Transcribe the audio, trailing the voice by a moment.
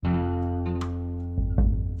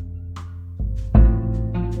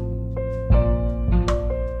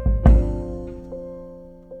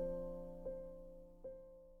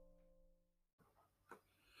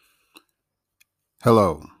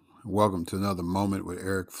Hello, welcome to another moment with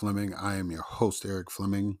Eric Fleming. I am your host, Eric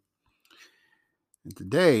Fleming, and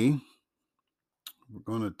today we're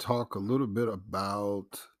going to talk a little bit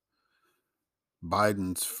about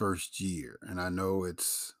Biden's first year. And I know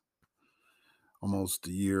it's almost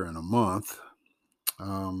a year and a month,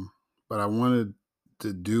 but I wanted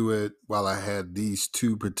to do it while I had these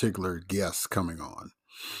two particular guests coming on.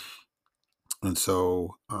 And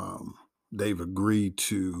so they've agreed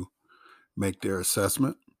to make their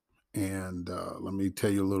assessment. And let me tell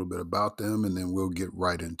you a little bit about them, and then we'll get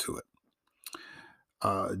right into it.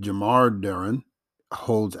 Germar Derron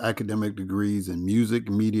holds academic degrees in music,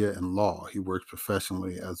 media, and law. He works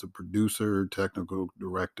professionally as a producer, technical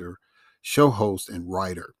director, show host, and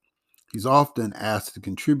writer. He's often asked to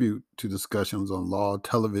contribute to discussions on law,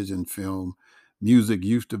 television, film, music,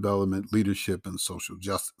 youth development, leadership, and social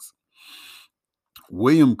justice.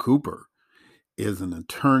 William Cooper is an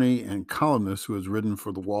attorney and columnist who has written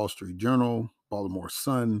for the Wall Street Journal, Baltimore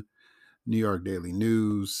Sun, New York Daily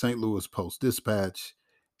News, St. Louis Post Dispatch,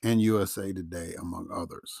 and USA Today, among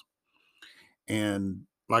others. And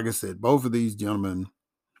like I said, both of these gentlemen,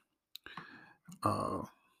 uh,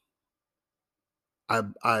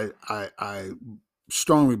 I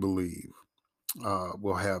strongly believe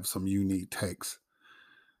will have some unique takes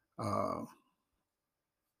uh,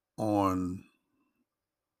 on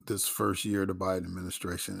this first year of the Biden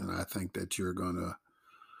administration, and I think that you're going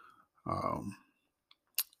to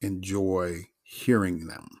enjoy hearing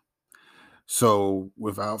them. So,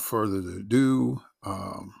 without further ado,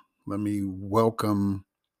 let me welcome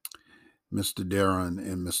Mr. Derron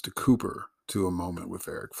and Mr. Cooper to a moment with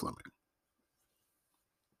Eric Fleming.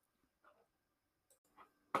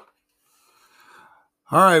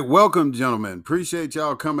 All right, welcome, gentlemen. Appreciate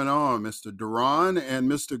y'all coming on, Mr. Derron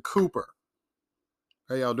and Mr. Cooper.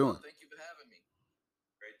 How y'all doing? Thank you for having me.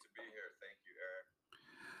 Great to be here. Thank you, Eric.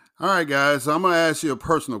 All right, guys. So I'm going to ask you a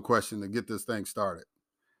personal question to get this thing started.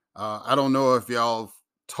 I don't know if y'all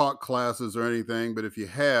taught classes or anything, but if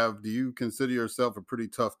you have, do you consider yourself a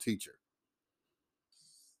pretty tough teacher?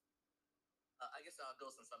 I guess I'll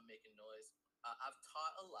go since I'm making noise. I've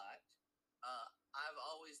taught a lot. I've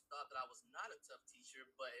always thought that I was not a tough teacher,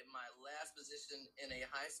 but in my last position in a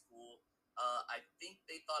high school, I think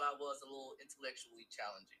they thought I was a little intellectually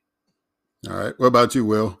challenging. All right. What about you,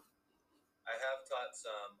 Will? I have taught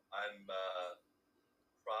some. I'm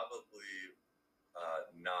probably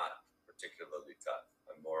not particularly tough.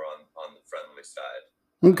 I'm more on the friendly side.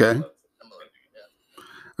 Okay.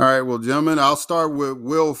 All right. Well, gentlemen, I'll start with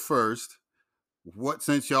Will first.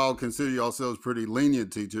 Since y'all consider yourselves pretty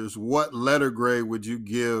lenient teachers, what letter grade would you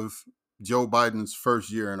give Joe Biden's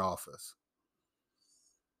first year in office?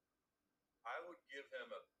 I would give him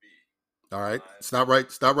a B. All right.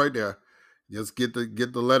 Stop right there. Just get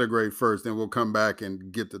the letter grade first, then we'll come back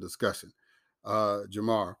and get the discussion.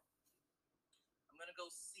 Germar. I'm gonna go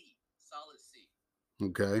C, solid C.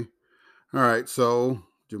 Okay. All right. So,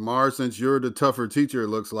 Germar, since you're the tougher teacher, it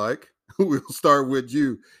looks like, we'll start with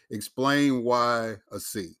you. Explain why a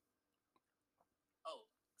C. Oh,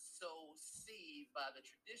 so C by the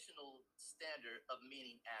traditional standard of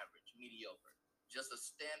meaning average, mediocre, just a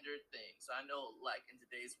standard thing. So I know, like in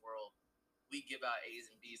today's world, we give out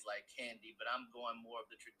A's and B's like candy, but I'm going more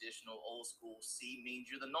of the traditional old school. C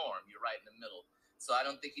means you're the norm. You're right in the middle. So I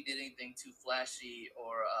don't think he did anything too flashy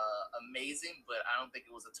or amazing, but I don't think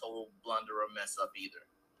it was a total blunder or mess up either.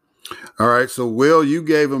 All right. So, Will, you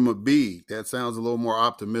gave him a B. That sounds a little more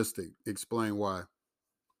optimistic. Explain why.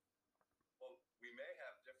 Well, we may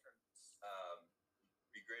have different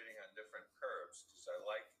be grading on different curves because I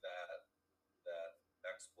like that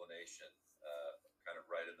explanation, kind of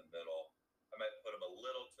right in the middle. I might put him a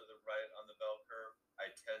little to the right on the bell curve.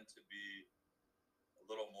 I tend to be a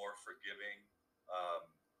little more forgiving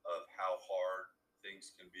of how hard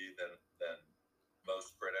things can be than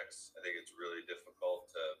most critics. I think it's really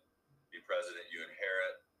difficult to be president. You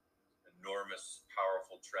inherit enormous,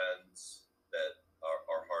 powerful trends that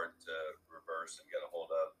are hard to reverse and get a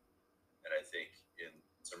hold of. And I think in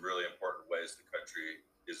some really important ways, the country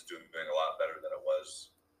is doing a lot better than it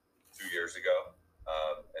was 2 years ago.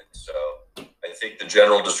 And so I think the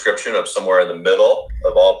general description of somewhere in the middle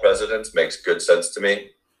of all presidents makes good sense to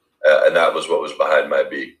me. And that was what was behind my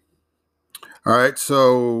B. All right.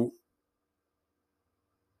 So,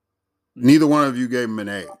 neither one of you gave him an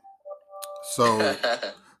A.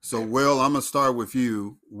 So Will, I'm gonna start with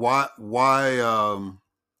you. What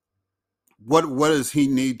does he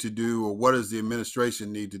need to do, or what does the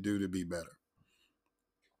administration need to do to be better?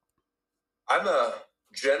 I'm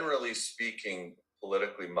generally speaking,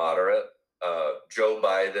 politically moderate. Joe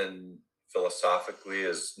Biden philosophically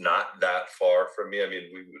is not that far from me. I mean,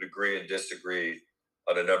 we would agree and disagree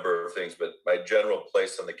on a number of things, but my general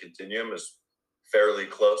place on the continuum is fairly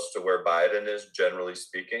close to where Biden is, generally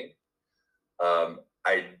speaking.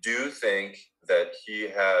 I do think that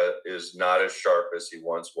is not as sharp as he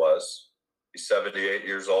once was. He's 78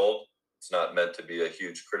 years old. It's not meant to be a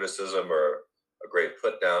huge criticism or a great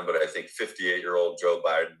put down, but I think 58-year-old Joe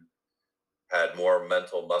Biden had more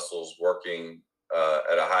mental muscles working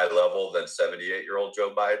at a high level than 78-year-old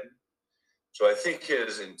Joe Biden. So I think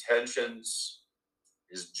his intentions,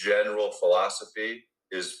 his general philosophy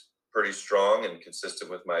is pretty strong and consistent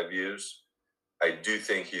with my views. I do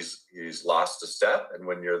think he's lost a step, and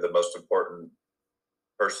when you're the most important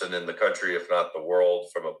person in the country, if not the world,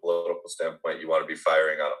 from a political standpoint, you want to be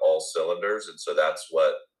firing on all cylinders, and so that's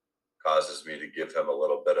what causes me to give him a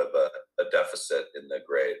little bit of a deficit in the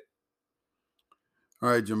grade. All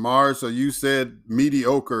right, Germar. So you said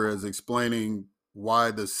mediocre as explaining why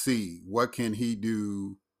the C. What can he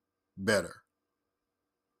do better?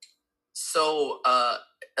 So,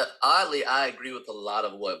 oddly, I agree with a lot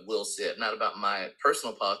of what Will said, not about my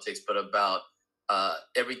personal politics, but about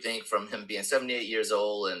everything from him being 78 years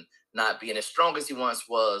old and not being as strong as he once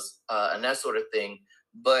was, and that sort of thing.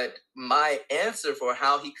 But my answer for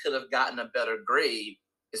how he could have gotten a better grade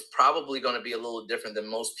is probably going to be a little different than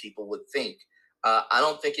most people would think. I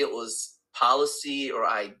don't think it was policy or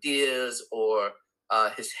ideas or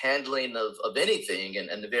his handling of anything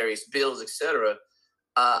and the various bills, etc.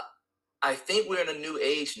 I think we're in a new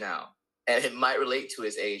age now, and it might relate to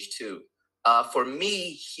his age too. For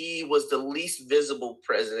me, he was the least visible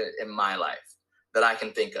president in my life that I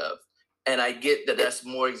can think of. And I get that that's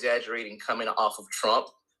more exaggerating coming off of Trump,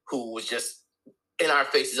 who was just in our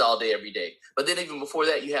faces all day, every day. But then even before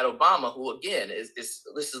that, you had Obama, who again this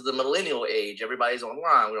is the millennial age. Everybody's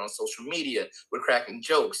online. We're on social media. We're cracking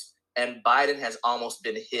jokes. And Biden has almost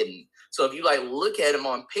been hidden. So if you like look at him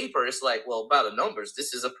on paper, it's like, well, by the numbers,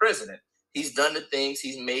 this is a president. He's done the things.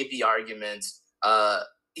 He's made the arguments.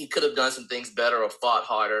 He could have done some things better or fought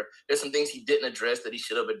harder. There's some things he didn't address that he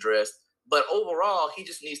should have addressed. But overall, he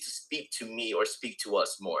just needs to speak to me or speak to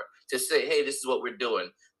us more to say, hey, this is what we're doing.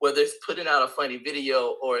 Whether it's putting out a funny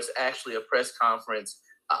video or it's actually a press conference,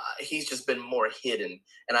 he's just been more hidden.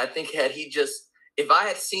 And I think if I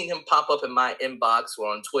had seen him pop up in my inbox or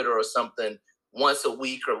on Twitter or something once a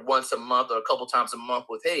week or once a month or a couple times a month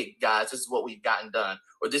with, hey, guys, this is what we've gotten done,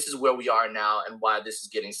 or this is where we are now and why this is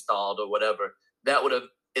getting stalled or whatever, that would have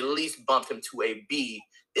at least bumped him to a B,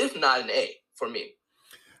 if not an A for me.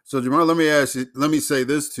 So, Jamal, let me say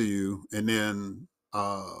this to you, and then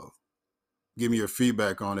give me your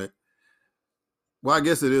feedback on it. Well, I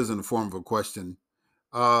guess it is in the form of a question.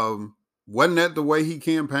 Wasn't that the way he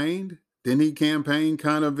campaigned? Didn't he campaign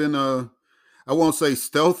kind of in I won't say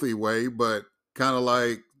stealthy way, but kind of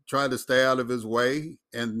like try to stay out of his way?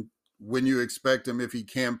 And when you expect him, if he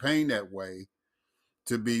campaigned that way,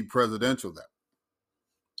 to be presidential that?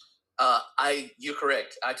 You're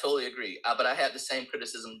correct. I totally agree. But I had the same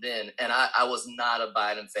criticism then, and I was not a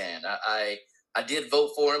Biden fan. I did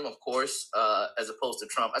vote for him, of course, as opposed to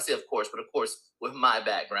Trump. I say of course, but of course with my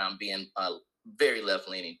background being very left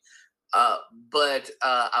leaning. But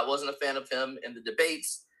I wasn't a fan of him in the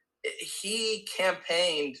debates. He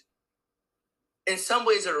campaigned. In some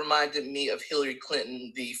ways, it reminded me of Hillary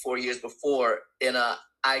Clinton the 4 years before in a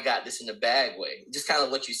I got this in the bag way. Just kind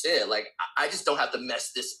of what you said. Like, I just don't have to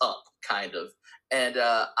mess this up, kind of. And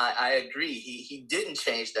I agree. He didn't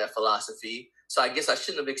change that philosophy. So I guess I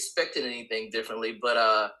shouldn't have expected anything differently. But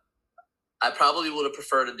I probably would have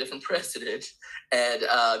preferred a different president. And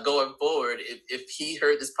going forward, if he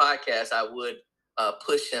heard this podcast, I would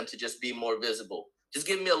push him to just be more visible. Just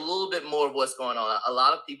give me a little bit more of what's going on. A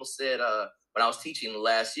lot of people said when I was teaching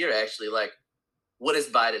last year, actually, like, what has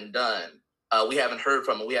Biden done? We haven't heard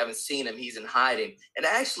from him. We haven't seen him. He's in hiding. And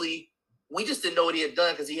actually, we just didn't know what he had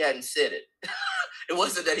done because he hadn't said it. It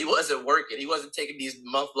wasn't that he wasn't working. He wasn't taking these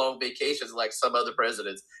month-long vacations like some other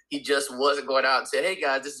presidents. He just wasn't going out and saying, hey,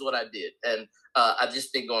 guys, this is what I did. And I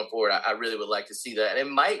just think going forward, I really would like to see that. And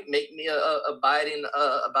it might make me a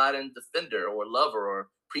Biden defender or lover or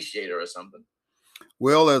appreciator or something.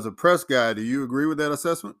 Well, as a press guy, do you agree with that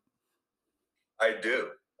assessment? I do.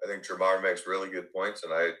 I think Germar makes really good points,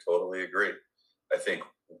 and I totally agree. I think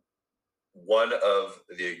one of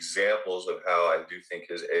the examples of how I do think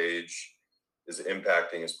his age is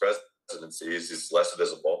impacting his presidency is he's less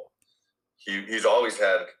visible. He's always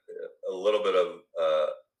had a little bit of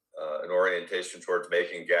an orientation towards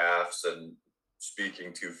making gaffes and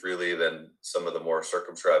speaking too freely than some of the more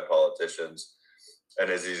circumscribed politicians. And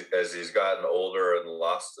as he's gotten older and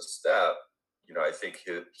lost a step, I think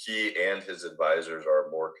he and his advisors are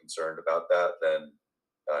more concerned about that than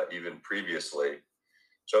even previously.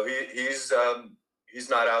 So he's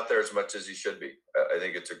not out there as much as he should be. I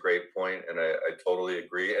think it's a great point, and I totally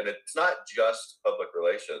agree. And it's not just public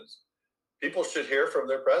relations. People should hear from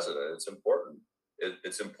their president. It's important.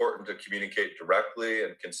 It's important to communicate directly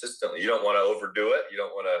and consistently. You don't want to overdo it. You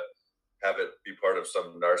don't want to have it be part of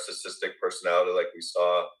some narcissistic personality like we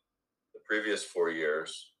saw the previous 4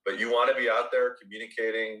 years. But you want to be out there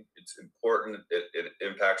communicating. It's important. It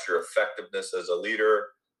impacts your effectiveness as a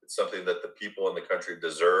leader. It's something that the people in the country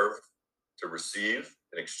deserve to receive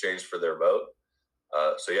in exchange for their vote.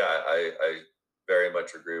 So yeah, I very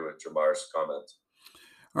much agree with Germar's comments.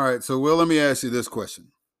 All right. So, Will, let me ask you this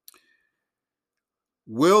question.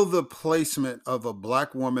 Will the placement of a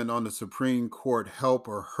black woman on the Supreme Court help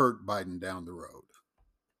or hurt Biden down the road?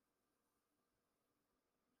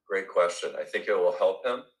 Great question. I think it will help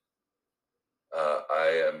him.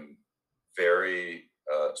 I am very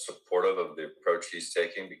supportive of the approach he's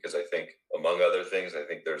taking because I think, among other things, I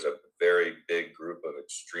think there's a very big group of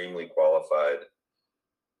extremely qualified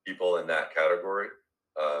people in that category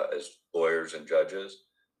as lawyers and judges.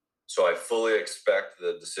 So I fully expect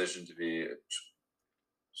the decision to be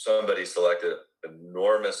somebody selected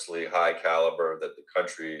enormously high caliber that the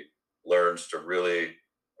country learns to really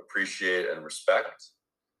appreciate and respect.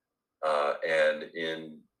 And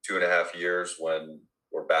in 2.5 years, when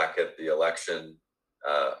we're back at the election,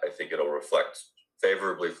 I think it'll reflect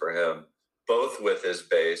favorably for him, both with his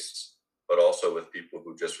base, but also with people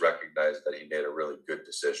who just recognize that he made a really good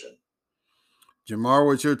decision. Germar,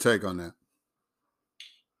 what's your take on that?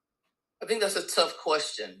 I think that's a tough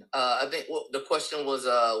question. I think the question was,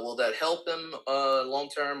 will that help him long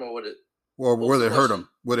term, or would it? Or will it hurt him?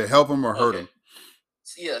 Would it help him or hurt him?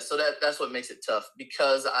 Yeah, so that's what makes it tough,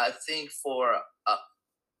 because I think for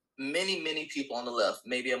many people on the left,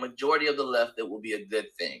 maybe a majority of the left, it will be a good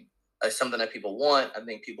thing. It's something that people want. I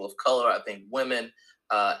think people of color, I think women,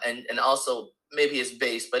 and also maybe it's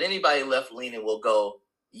base, but anybody left leaning will go,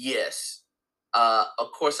 yes.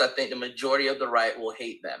 Of course, I think the majority of the right will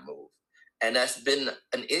hate that move. And that's been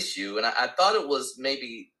an issue. And I thought it was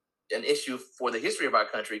maybe an issue for the history of our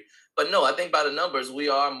country. But no, I think by the numbers, we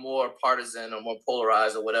are more partisan or more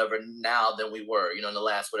polarized or whatever now than we were, in the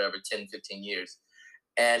last, 10, 15 years.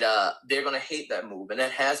 And they're going to hate that move. And that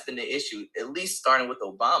has been the issue, at least starting with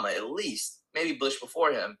Obama, at least maybe Bush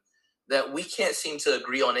before him, that we can't seem to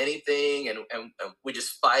agree on anything, and we're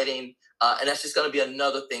just fighting. And that's just going to be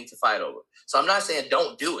another thing to fight over. So I'm not saying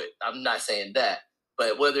don't do it. I'm not saying that.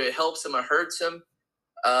 But whether it helps him or hurts him,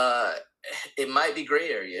 it might be gray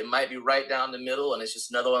area. It might be right down the middle, and it's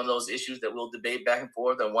just another one of those issues that we'll debate back and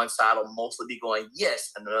forth. And one side will mostly be going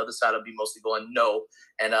yes, and the other side will be mostly going no,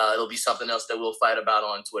 and it'll be something else that we'll fight about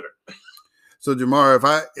on Twitter. So, Germar,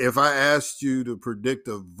 if I asked you to predict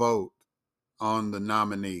a vote on the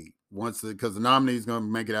nominee, because the nominee is going to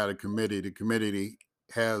make it out of committee, the committee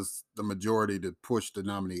has the majority to push the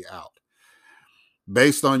nominee out.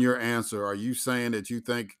 Based on your answer, are you saying that you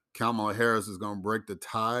think Kamala Harris is going to break the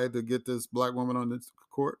tie to get this black woman on this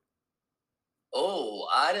court? Oh,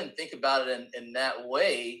 I didn't think about it in that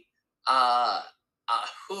way.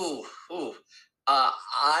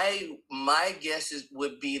 My guess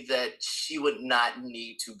would be that she would not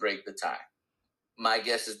need to break the tie. My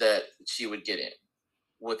guess is that she would get in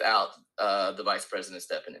without the vice president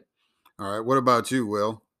stepping in. All right. What about you,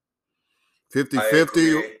 Will?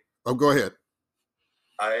 50-50? Oh, go ahead.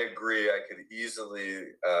 I agree. I could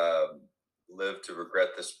easily live to regret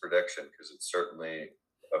this prediction because it's certainly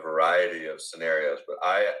a variety of scenarios. But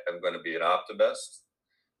I am going to be an optimist,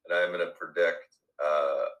 and I'm going to predict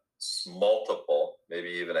multiple, maybe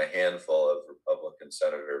even a handful of Republican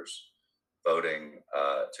senators voting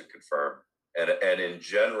to confirm. And in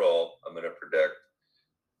general, I'm going to predict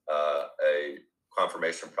a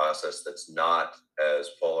confirmation process that's not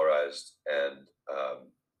as polarized and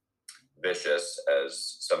vicious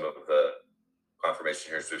as some of the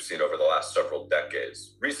confirmation hearings we've seen over the last several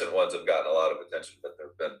decades. Recent ones have gotten a lot of attention, but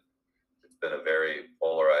it's been a very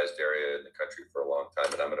polarized area in the country for a long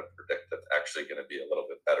time, and I'm going to predict that actually going to be a little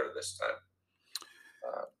bit better this time.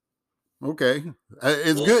 Okay,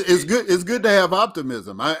 it's good to have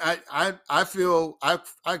optimism. I feel kind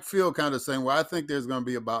of the same way. I think there's going to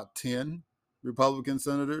be about 10 Republican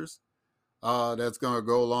senators that's going to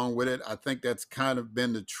go along with it. I think that's kind of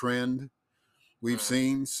been the trend we've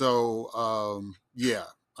seen. So yeah,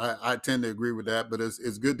 I tend to agree with that. But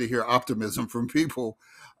it's good to hear optimism from people.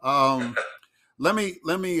 Let me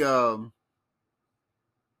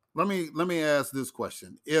ask this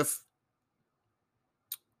question: if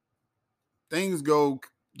things go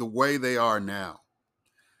the way they are now,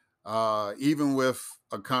 even with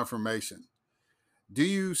a confirmation, do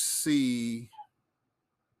you see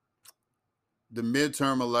the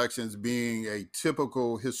midterm elections being a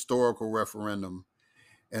typical historical referendum,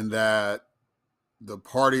 and that the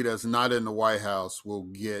party that's not in the White House will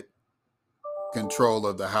get control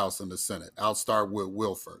of the House and the Senate? I'll start with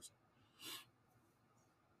Will first.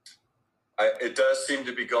 It does seem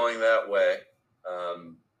to be going that way.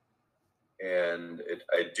 And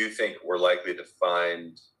I do think we're likely to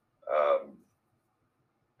find,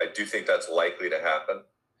 I do think that's likely to happen.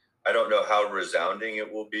 I don't know how resounding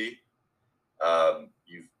it will be.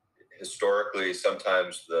 You've historically,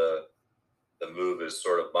 sometimes the move is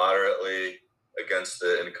sort of moderately against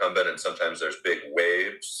the incumbent, and sometimes there's big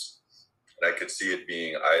waves. And I could see it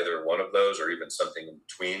being either one of those or even something in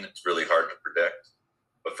between. It's really hard to predict.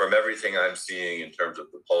 But from everything I'm seeing in terms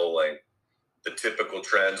of the polling, the typical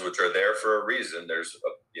trends, which are there for a reason, there's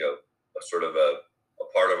a sort of a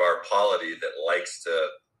part of our polity that likes to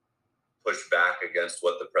push back against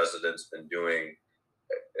what the president's been doing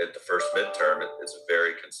at the first midterm. It's a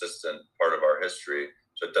very consistent part of our history.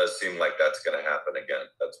 So it does seem like that's going to happen again.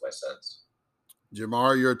 That's my sense.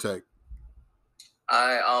 Germar, your take.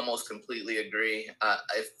 I almost completely agree.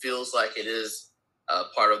 It feels like it is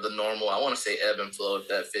part of the normal, I want to say ebb and flow if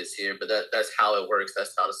that fits here, but that's how it works.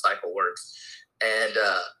 That's how the cycle works. And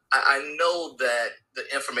I know that the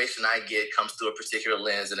information I get comes through a particular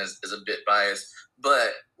lens and is a bit biased.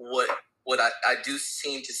 But what I do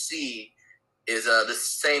seem to see is the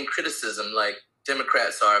same criticism, like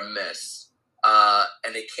Democrats are a mess.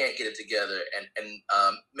 And they can't get it together. And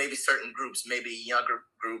maybe certain groups, maybe younger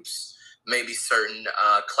groups, maybe certain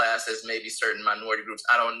classes, maybe certain minority groups,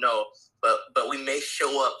 I don't know. But we may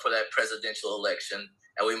show up for that presidential election,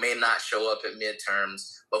 and we may not show up at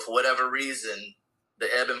midterms. But for whatever reason, the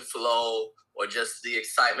ebb and flow, or just the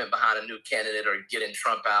excitement behind a new candidate, or getting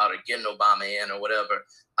Trump out, or getting Obama in, or whatever,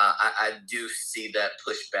 I do see that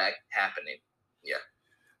pushback happening. Yeah.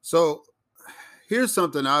 So here's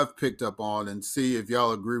something I've picked up on, and see if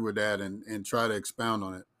y'all agree with that, and try to expound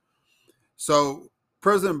on it. So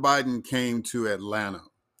President Biden came to Atlanta,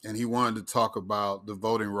 and he wanted to talk about the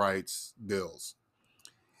voting rights bills.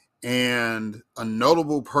 And a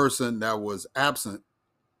notable person that was absent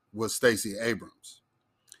was Stacey Abrams,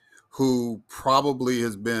 who probably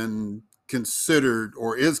has been considered,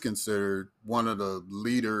 or is considered, one of the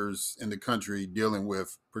leaders in the country dealing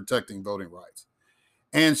with protecting voting rights.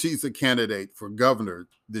 And she's a candidate for governor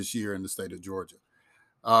this year in the state of Georgia.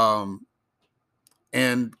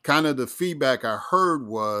 And kind of the feedback I heard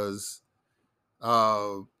was,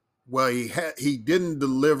 well, he didn't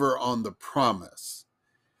deliver on the promise.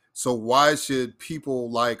 So why should people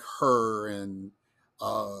like her and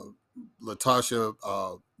Latasha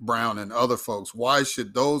Brown and other folks, why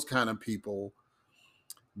should those kind of people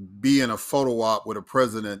be in a photo op with a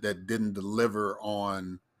president that didn't deliver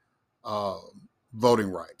on voting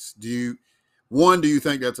rights? Do you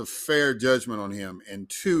think that's a fair judgment on him? And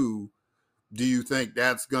two, do you think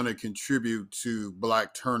that's going to contribute to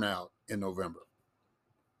black turnout in November?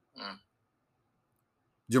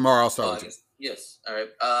 Germar, I'll start with you. Yes. All right.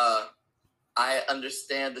 I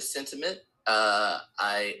understand the sentiment. I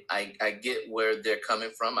get where they're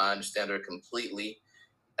coming from. I understand her completely.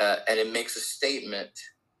 And it makes a statement,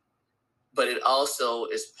 but it also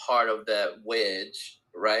is part of that wedge,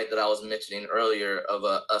 right, that I was mentioning earlier, of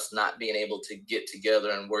us not being able to get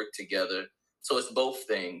together and work together. So it's both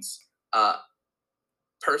things.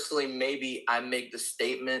 Personally, maybe I make the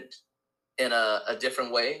statement in a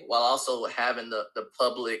different way, while also having the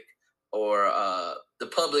public, or the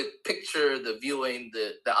public picture, the viewing,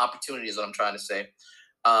 the opportunities that I'm trying to say,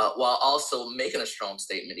 while also making a strong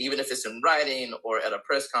statement, even if it's in writing or at a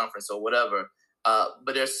press conference or whatever.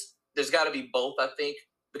 But there's got to be both, I think,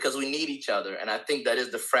 because we need each other. And I think that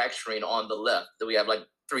is the fracturing on the left, that we have like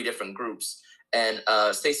three different groups. And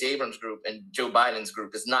Stacey Abrams' group and Joe Biden's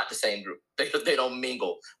group is not the same group. They don't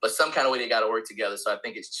mingle, but some kind of way they got to work together. So I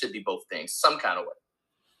think it should be both things, some kind of way.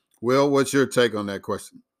 Will, what's your take on that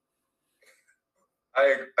question?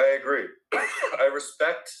 I agree. I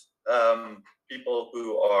respect people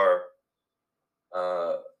who are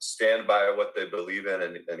stand by what they believe in,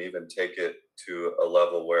 and even take it to a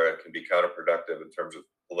level where it can be counterproductive in terms of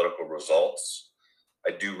political results.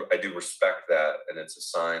 I do respect that, and it's a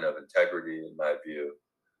sign of integrity in my view.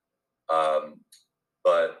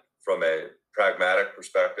 But from a pragmatic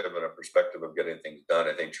perspective and a perspective of getting things done,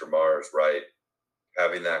 I think Germar is right.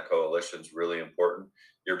 Having that coalition is really important.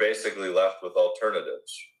 You're basically left with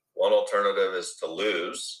alternatives. One alternative is to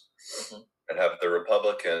lose and have the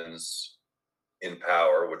Republicans in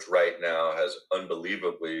power, which right now has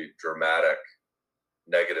unbelievably dramatic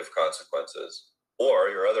negative consequences. Or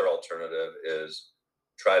your other alternative is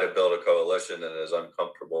try to build a coalition, and as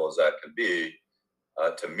uncomfortable as that can be,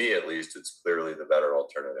 to me at least, it's clearly the better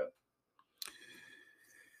alternative.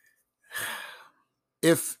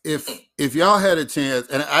 If y'all had a chance,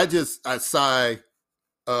 and I sigh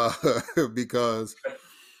because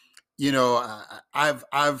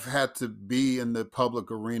I've had to be in the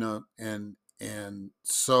public arena, and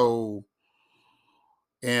so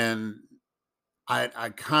and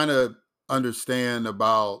I kind of understand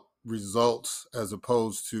about results as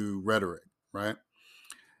opposed to rhetoric, right?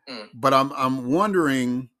 But I'm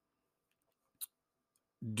wondering,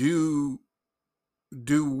 do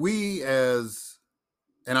we, as,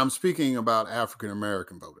 and I'm speaking about African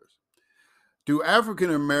American voters, do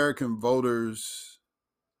African American voters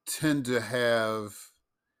tend to have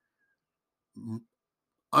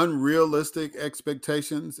unrealistic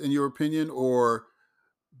expectations, in your opinion, or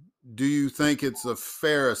do you think it's a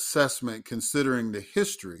fair assessment, considering the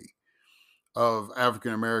history of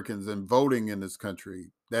African Americans and voting in this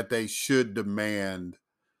country, that they should demand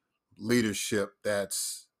leadership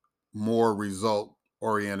that's more result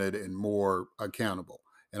oriented and more accountable?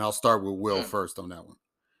 And I'll start with Will first on that one.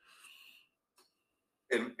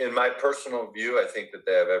 In my personal view, I think that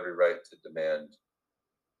they have every right to demand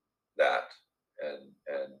that and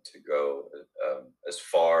to go as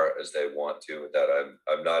far as they want to with that.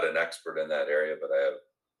 I'm not an expert in that area, but I have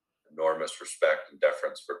enormous respect and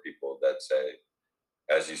deference for people that say,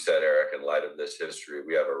 as you said, Eric, in light of this history,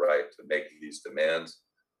 we have a right to make these demands.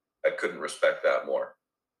 I couldn't respect that more.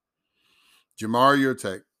 Germar, your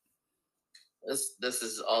take. This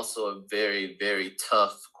is also a very, very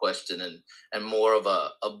tough question, and more of a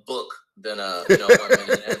book than a 1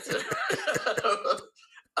 minute answer.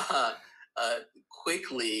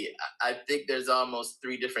 Quickly, I think there's almost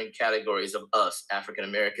three different categories of us African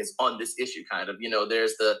Americans on this issue. Kind of,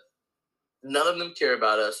 there's none of them care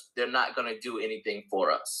about us. They're not going to do anything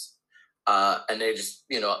for us, and they just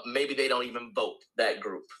maybe they don't even vote. That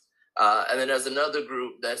group. And then there's another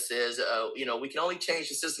group that says, we can only change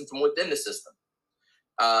the system from within the system.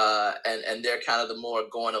 And they're kind of the more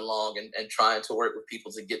going along and trying to work with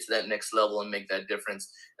people to get to that next level and make that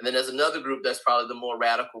difference. And then there's another group that's probably the more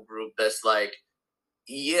radical group that's like,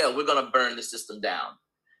 yeah, we're going to burn the system down.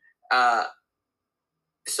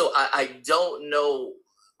 So I don't know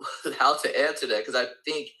how to answer that, because I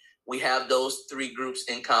think we have those three groups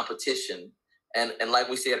in competition. And like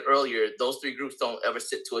we said earlier, those three groups don't ever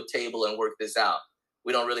sit to a table and work this out.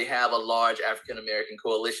 We don't really have a large African-American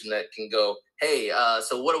coalition that can go, hey,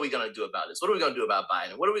 so what are we going to do about this? What are we going to do about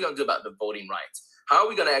Biden? What are we going to do about the voting rights? How are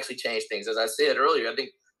we going to actually change things? As I said earlier, I think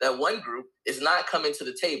that one group is not coming to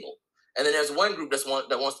the table. And then there's one group that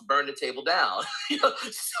wants to burn the table down.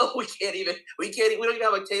 So we don't even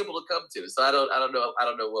have a table to come to. So I don't know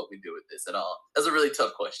what we do with this at all. That's a really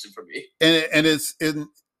tough question for me. And it's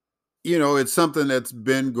something that's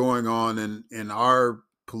been going on in our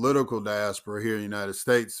political diaspora here in the United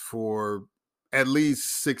States for at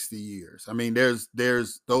least 60 years. I mean, there's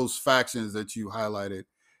those factions that you highlighted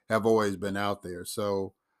have always been out there.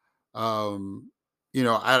 So,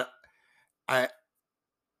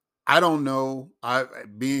 I don't know.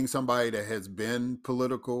 Being somebody that has been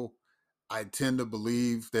political, I tend to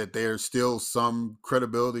believe that there's still some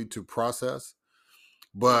credibility to process,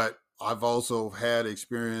 but I've also had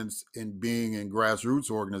experience in being in grassroots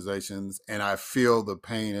organizations, and I feel the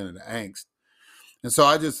pain and the angst. And so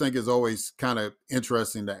I just think it's always kind of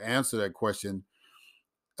interesting to answer that question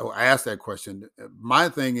or ask that question. My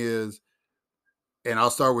thing is, and I'll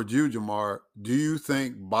start with you, Germar, do you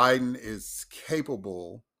think Biden is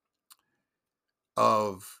capable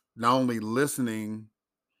of not only listening,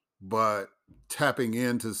 but tapping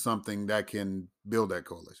into something that can build that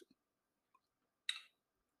coalition?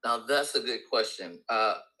 Now, that's a good question.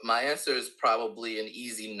 My answer is probably an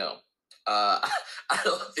easy no. I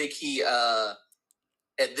don't think he, at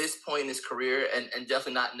this point in his career, and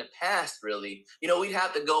definitely not in the past, really, we'd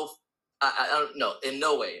have to go. I don't know. In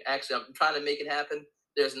no way. Actually, I'm trying to make it happen.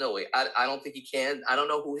 There's no way. I don't think he can. I don't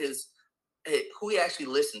know who he actually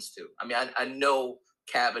listens to. I mean, I know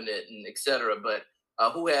cabinet and et cetera, but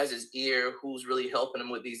who has his ear, who's really helping him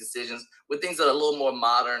with these decisions, with things that are a little more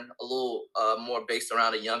modern, a little more based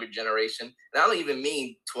around a younger generation. And I don't even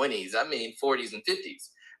mean 20s, I mean 40s and 50s.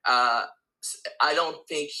 I don't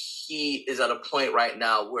think he is at a point right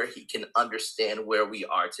now where he can understand where we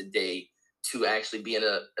are today to actually be in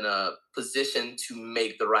a position to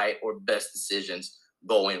make the right or best decisions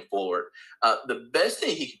going forward. The best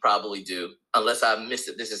thing he could probably do, unless I missed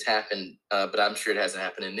it, this has happened, but I'm sure it hasn't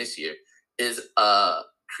happened in this year, is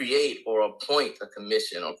create or appoint a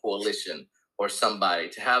commission or coalition or somebody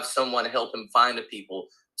to have someone help him find the people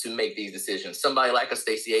to make these decisions. Somebody like a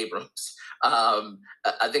Stacey Abrams.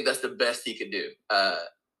 I think that's the best he could do.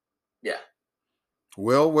 Yeah.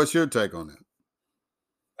 Will, what's your take on that?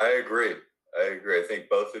 I agree. I think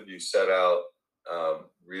both of you set out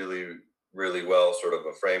really, really well, sort of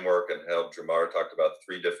a framework, and how Germar talked about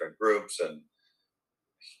 3 different groups and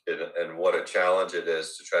what a challenge it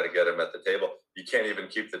is to try to get them at the table. You can't even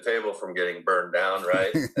keep the table from getting burned down,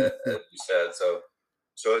 right? As you said.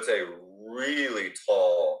 So it's a really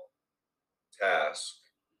tall task,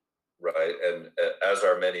 right? And as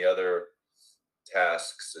are many other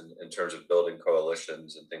tasks in terms of building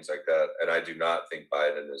coalitions and things like that. And I do not think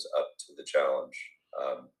Biden is up to the challenge.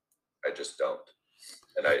 I just don't.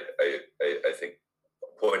 And I think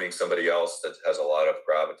appointing somebody else that has a lot of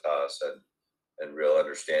gravitas and real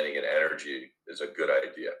understanding and energy is a good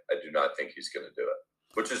idea. I do not think he's going to do it,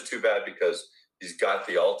 which is too bad, because he's got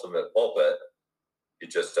the ultimate pulpit. He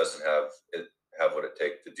just doesn't have what it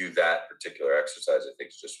takes to do that particular exercise. I think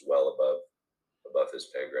it's just well above his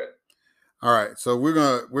pay grade. All right, so we're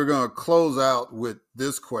gonna close out with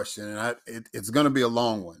this question, and it's gonna be a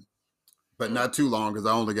long one, but not too long, because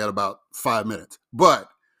I only got about 5 minutes. But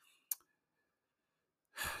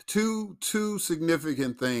two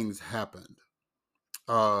significant things happened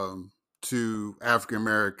to African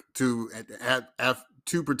American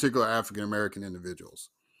two particular African American individuals,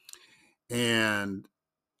 and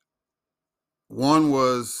one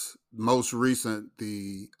was most recent,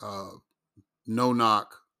 the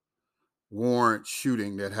no-knock warrant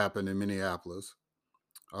shooting that happened in Minneapolis,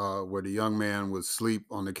 where the young man was asleep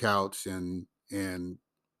on the couch, and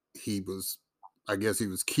he was, I guess he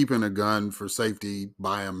was keeping a gun for safety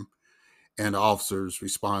by him, and the officers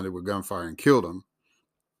responded with gunfire and killed him.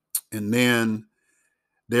 And then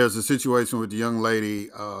there's a situation with the young lady,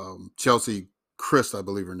 Chelsea Christ, I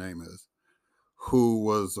believe her name is, who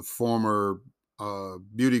was a former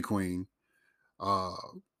beauty queen, a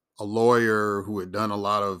lawyer who had done a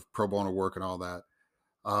lot of pro bono work and all that.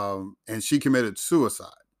 And she committed suicide.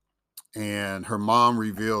 And her mom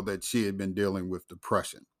revealed that she had been dealing with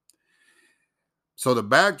depression. So the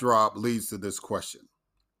backdrop leads to this question.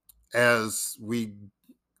 As we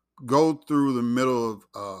go through the middle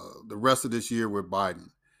of the rest of this year with Biden,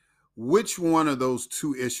 which one of those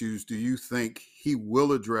 2 issues do you think he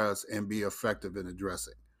will address and be effective in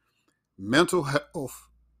addressing? Mental health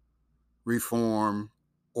reform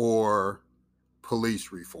or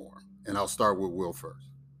police reform? And I'll start with Will first.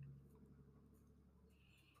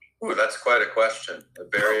 Ooh, that's quite a question. A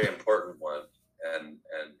very important one, and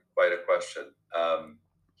quite a question.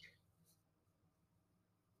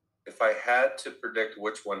 If I had to predict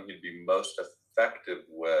which one he'd be most effective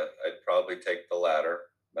with, I'd probably take the latter,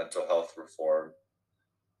 mental health reform,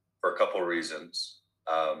 for a couple reasons.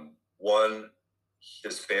 One,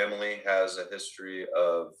 his family has a history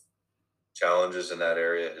of challenges in that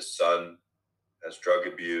area. His son has drug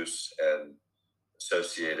abuse and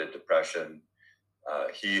associated depression.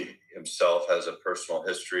 He himself has a personal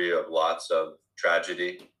history of lots of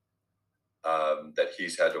tragedy that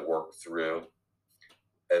he's had to work through.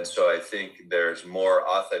 And so I think there's more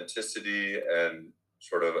authenticity and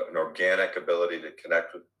sort of an organic ability to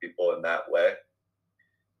connect with people in that way.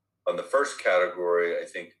 On the first category, I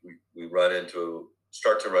think we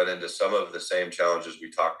start to run into some of the same challenges we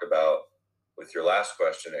talked about with your last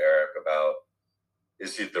question, Eric, about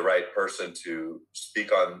is he the right person to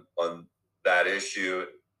speak on that issue?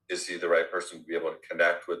 Is he the right person to be able to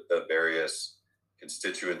connect with the various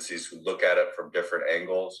constituencies who look at it from different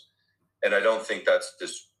angles? And I don't think that's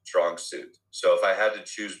this strong suit. So if I had to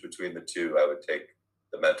choose between the 2, I would take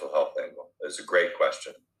the mental health angle. It's a great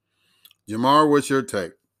question. Germar, what's your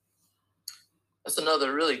take? That's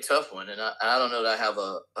another really tough one. And I don't know that I have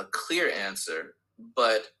a clear answer.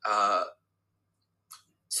 But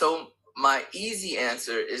so my easy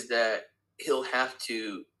answer is that he'll have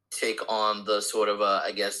to take on the sort of,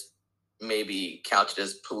 I guess, maybe couched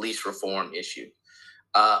as police reform issue.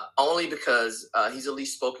 Only because he's at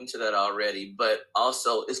least spoken to that already, but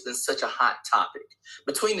also it's been such a hot topic.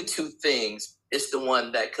 Between the 2 things, it's the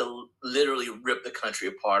one that could literally rip the country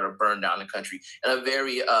apart or burn down the country in a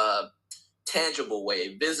very tangible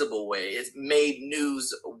way, visible way. It's made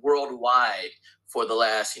news worldwide for the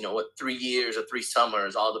last, 3 years or 3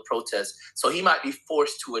 summers, all the protests. So he might be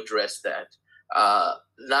forced to address that.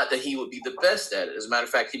 Not that he would be the best at it. As a matter of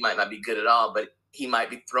fact, he might not be good at all, but he might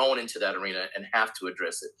be thrown into that arena and have to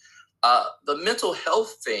address it. The mental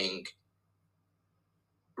health thing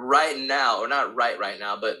right now, or not right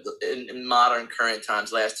now, but in modern current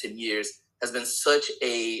times, last 10 years, has been such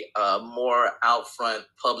a more out front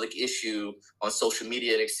public issue on social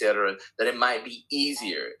media and et cetera, that it might be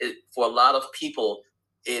easier for a lot of people.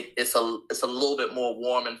 It's a little bit more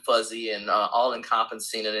warm and fuzzy and all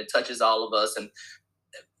encompassing, and it touches all of us. And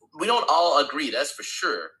we don't all agree, that's for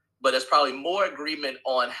sure. But there's probably more agreement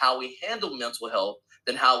on how we handle mental health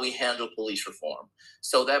than how we handle police reform.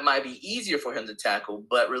 So that might be easier for him to tackle.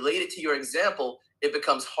 But related to your example, it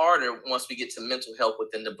becomes harder once we get to mental health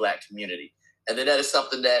within the Black community. And then that is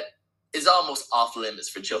something that is almost off limits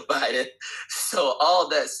for Joe Biden. So all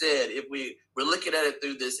that said, if we're looking at it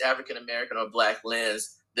through this African American or Black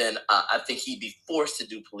lens, then I think he'd be forced to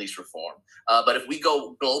do police reform. But if we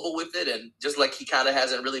go global with it, and just like he kind of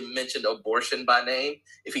hasn't really mentioned abortion by name,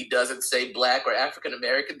 if he doesn't say Black or African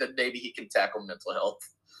American, then maybe he can tackle mental health.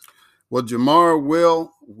 Well, Germar,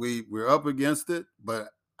 we're up against it, but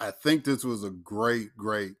I think this was a great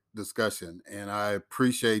discussion, and I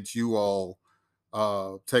appreciate you all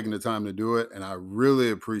taking the time to do it, and I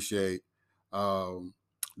really appreciate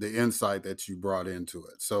the insight that you brought into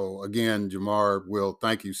it. So again, Germar, Will,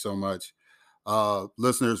 thank you so much.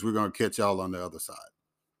 Listeners, we're going to catch y'all on the other side.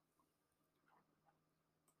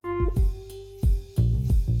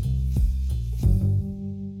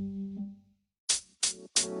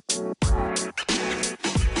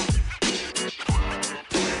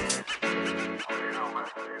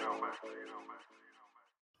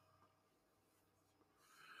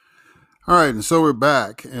 All right, and so we're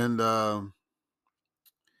back, and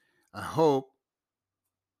I hope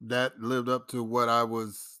that lived up to what I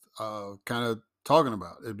was kind of talking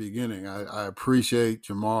about at the beginning. I appreciate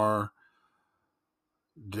Germar,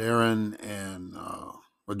 Derron, and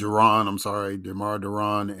Derron. I'm sorry,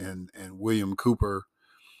 Derron, and William Cooper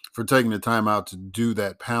for taking the time out to do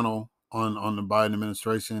that panel on the Biden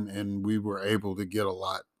administration, and we were able to get a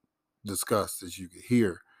lot discussed, as you could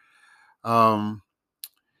hear.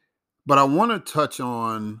 But I want to touch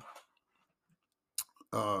on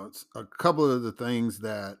a couple of the things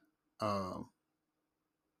that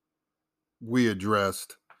we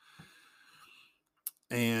addressed,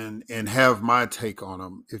 and have my take on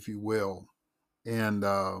them, if you will, and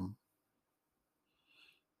I'll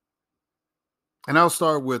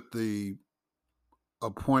start with the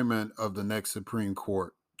appointment of the next Supreme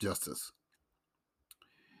Court justice.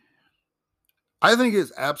 I think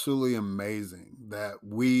it's absolutely amazing that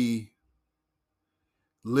we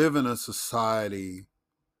live in a society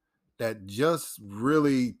that just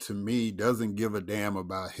really, to me, doesn't give a damn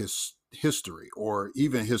about history or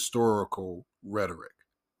even historical rhetoric,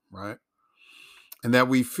 right? And that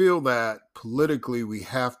we feel that politically we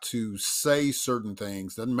have to say certain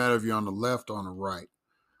things, doesn't matter if you're on the left or on the right,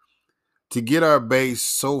 to get our base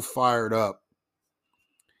so fired up.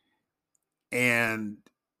 And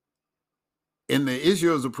in the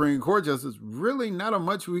issue of Supreme Court justice, really not a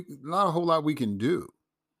whole lot we can do,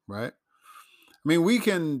 right? I mean, we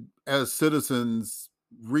can, as citizens,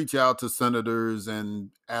 reach out to senators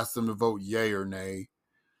and ask them to vote yay or nay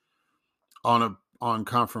on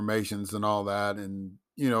confirmations and all that. And,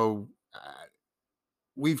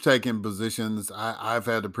 we've taken positions. I've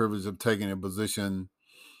had the privilege of taking a position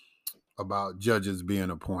about judges being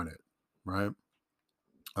appointed, right?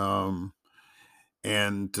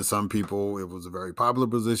 And to some people, it was a very popular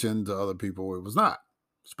position. To other people, it was not,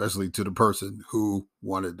 especially to the person who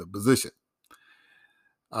wanted the position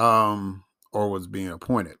or was being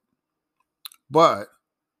appointed. But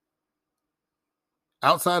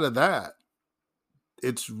outside of that,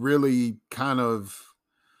 it's really kind of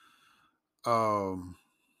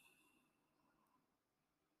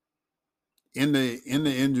in the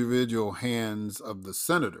individual hands of the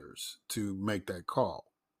senators to make that call.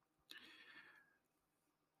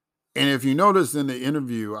 And if you notice in the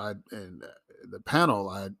interview, and the panel,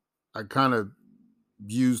 I kind of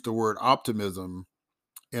used the word optimism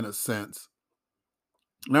in a sense.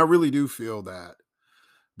 And I really do feel that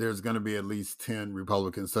there's going to be at least 10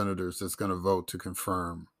 Republican senators that's going to vote to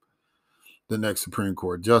confirm the next Supreme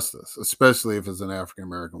Court justice, especially if it's an African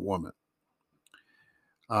American woman.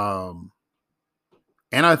 And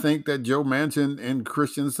I think that Joe Manchin and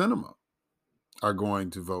Christian Sinema are going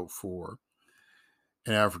to vote for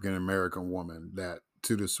an African American woman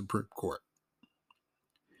to the Supreme Court.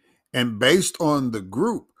 And based on the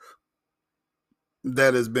group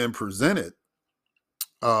that has been presented,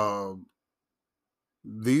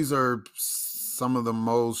 these are some of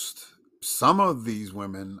these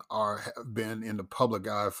women have been in the public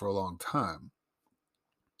eye for a long time.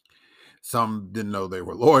 Some didn't know they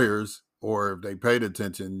were lawyers, or if they paid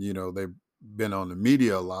attention, they've been on the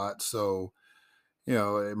media a lot. So,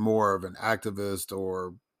 more of an activist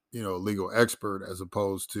or, legal expert, as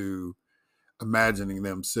opposed to, imagining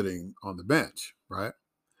them sitting on the bench, right?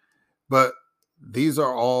 But these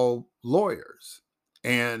are all lawyers.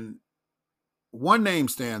 And one name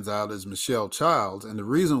stands out as Michelle Childs. And the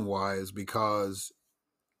reason why is because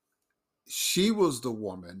she was the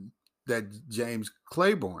woman that James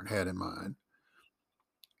Claiborne had in mind,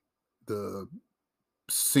 the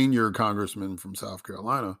senior congressman from South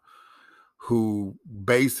Carolina, who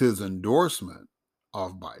based his endorsement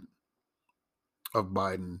of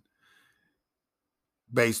Biden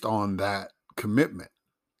based on that commitment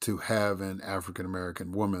to have an African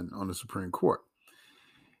American woman on the Supreme Court.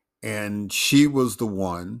 And she was the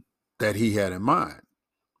one that he had in mind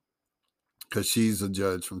because she's a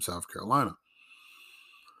judge from South Carolina.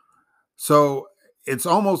 So it's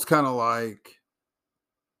almost kind of like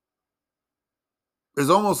this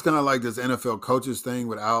NFL coaches thing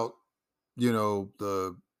without, it's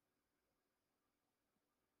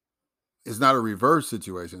not a reverse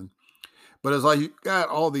situation, but it's like you got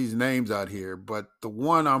all these names out here, but the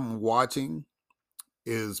one I'm watching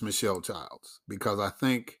is Michelle Childs because I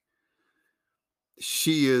think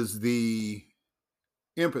she is the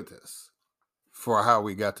impetus for how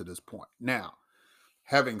we got to this point. Now,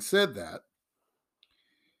 having said that,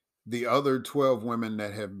 the other 12 women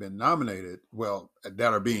that have been nominated,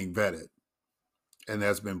 that are being vetted, and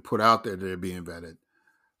that's been put out there that they're being vetted,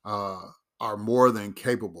 are more than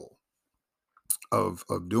capable of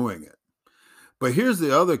doing it. But here's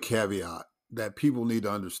the other caveat that people need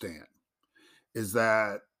to understand is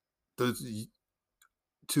that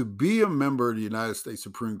to be a member of the United States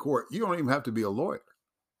Supreme Court, you don't even have to be a lawyer.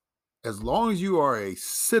 As long as you are a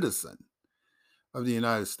citizen of the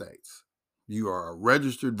United States, you are a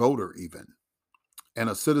registered voter even, and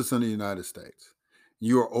a citizen of the United States,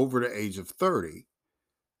 you are over the age of 30,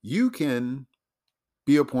 you can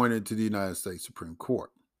be appointed to the United States Supreme Court.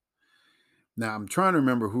 Now, I'm trying to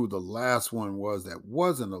remember who the last one was that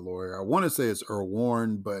wasn't a lawyer. I want to say it's Earl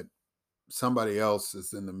Warren, but somebody else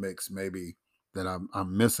is in the mix maybe that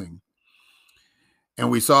I'm missing.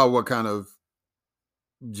 And we saw what kind of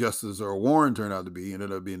Justice Earl Warren turned out to be. He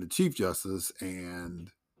ended up being the Chief Justice, and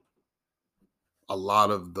a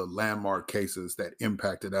lot of the landmark cases that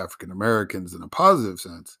impacted African Americans in a positive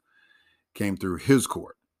sense came through his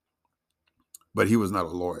court. But he was not a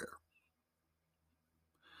lawyer.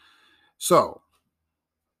 So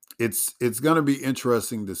it's going to be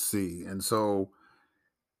interesting to see. And so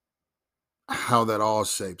how that all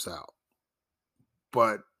shapes out.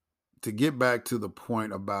 But to get back to the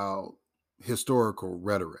point about historical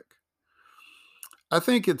rhetoric, I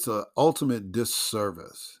think it's an ultimate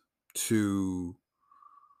disservice to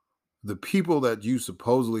the people that you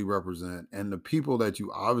supposedly represent and the people that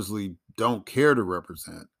you obviously don't care to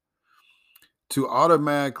represent to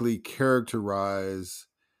automatically characterize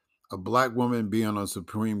a Black woman being on the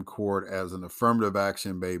Supreme Court as an affirmative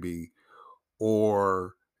action baby,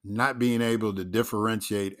 or not being able to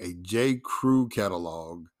differentiate a J. Crew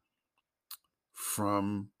catalog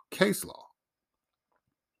from case law,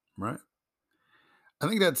 right? I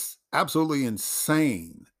think that's absolutely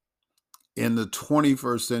insane in the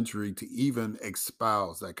 21st century to even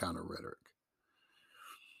espouse that kind of rhetoric.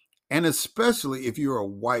 And especially if you're a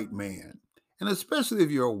white man, and especially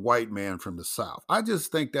if you're a white man from the South. I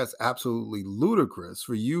just think that's absolutely ludicrous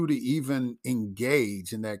for you to even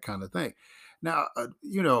engage in that kind of thing. Now,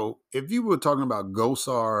 if you were talking about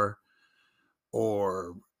Gosar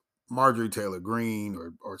or Marjorie Taylor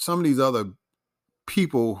Greene or some of these other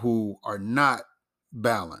people who are not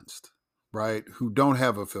balanced, right? Who don't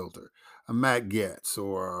have a filter, a Matt Getz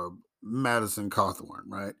or a Madison Cawthorn,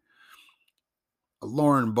 right? A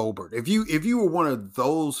Lauren Boebert. If you were one of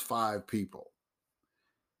those 5 people,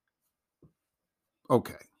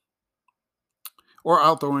 okay. Or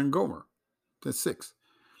I'll throw in Gomer. That's 6.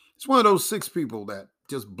 It's one of those 6 people that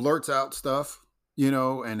just blurts out stuff,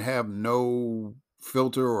 and have no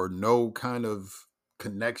filter or no kind of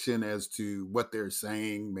connection as to what they're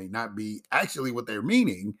saying may not be actually what they're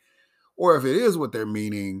meaning, or if it is what they're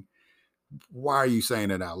meaning, why are you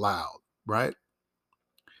saying it out loud, right?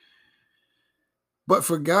 But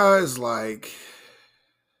for guys like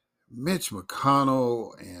Mitch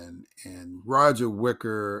McConnell and Roger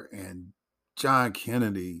Wicker and John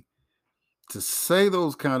Kennedy to say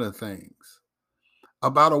those kind of things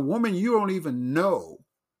about a woman you don't even know,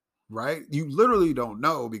 right? You literally don't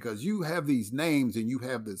know because you have these names and you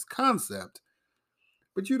have this concept,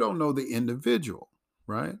 but you don't know the individual,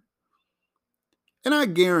 right? And I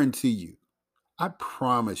guarantee you, I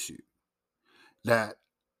promise you that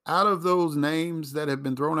out of those names that have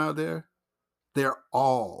been thrown out there, they're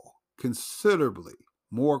all considerably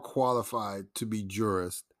more qualified to be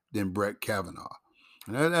jurists than Brett Kavanaugh.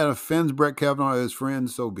 And that offends Brett Kavanaugh and his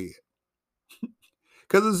friends, so be it.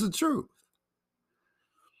 Because it's the truth.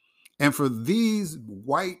 And for these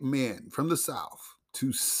white men from the South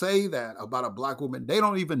to say that about a black woman, they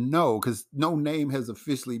don't even know because no name has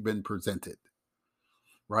officially been presented,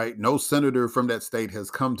 right? No senator from that state has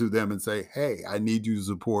come to them and say, hey, I need you to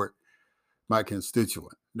support my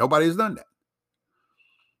constituent. Nobody has done that.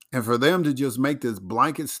 And for them to just make this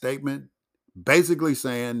blanket statement, basically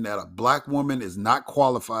saying that a black woman is not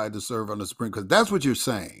qualified to serve on the Supreme Court, because that's what you're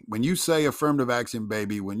saying. When you say affirmative action,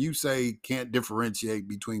 baby, when you say can't differentiate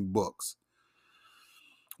between books,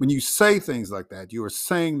 when you say things like that, you are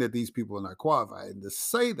saying that these people are not qualified. And to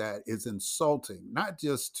say that is insulting, not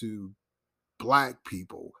just to black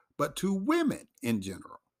people, but to women in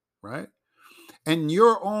general, right? And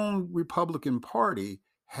your own Republican Party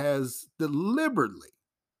has deliberately,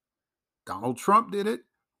 Donald Trump did it,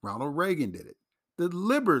 Ronald Reagan did it,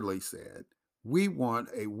 deliberately said, we want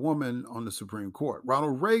a woman on the Supreme Court.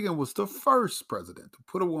 Ronald Reagan was the first president to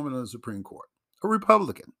put a woman on the Supreme Court, a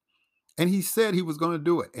Republican. And he said he was going to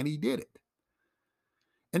do it, and he did it.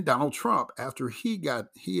 And Donald Trump, after he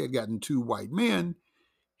had gotten 2 white men,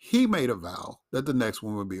 he made a vow that the next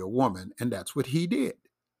one would be a woman, and that's what he did.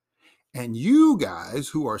 And you guys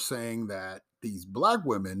who are saying that these black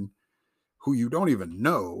women who you don't even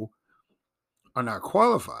know are not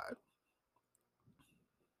qualified,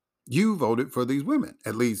 you voted for these women.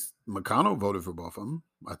 At least McConnell voted for both of them.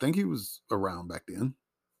 I think he was around back then.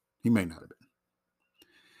 He may not have been.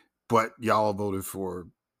 But y'all voted for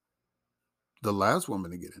the last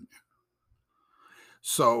woman to get in there.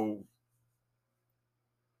 So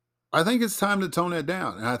I think it's time to tone that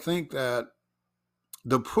down. And I think that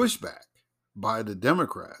the pushback by the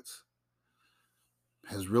Democrats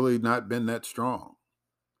has really not been that strong.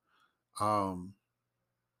 I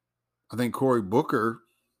think Cory Booker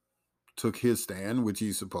took his stand, which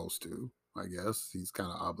he's supposed to. I guess he's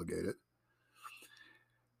kind of obligated.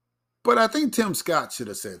 But I think Tim Scott should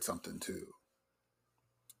have said something too.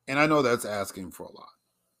 And I know that's asking for a lot.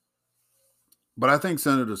 But I think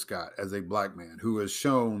Senator Scott, as a black man who has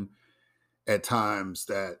shown at times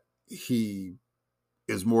that he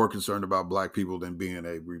is more concerned about black people than being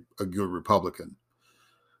a good Republican,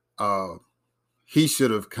 he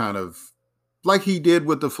should have kind of, like he did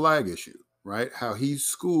with the flag issue, right? How he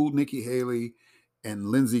schooled Nikki Haley and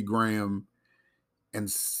Lindsey Graham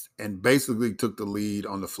and basically took the lead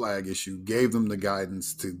on the flag issue, gave them the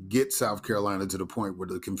guidance to get South Carolina to the point where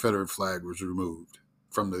the Confederate flag was removed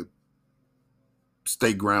from the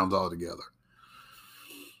state grounds altogether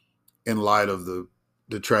in light of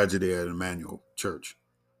the tragedy at Emmanuel Church.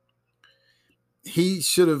 He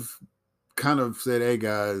should have kind of said, hey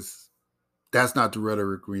guys, that's not the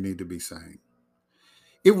rhetoric we need to be saying.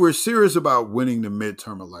 If we're serious about winning the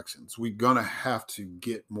midterm elections, we're going to have to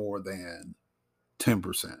get more than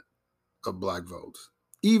 10% of black votes,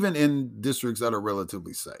 even in districts that are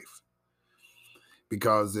relatively safe.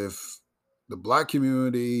 Because if the black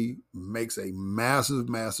community makes a massive,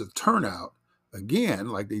 massive turnout, again,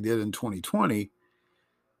 like they did in 2020,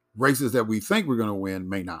 races that we think we're going to win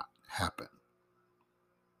may not happen.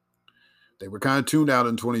 They were kind of tuned out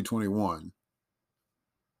in 2021,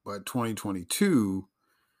 but 2022,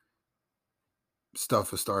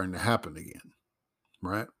 stuff is starting to happen again,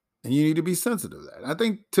 right? And you need to be sensitive to that. I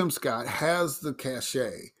think Tim Scott has the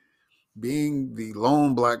cachet, being the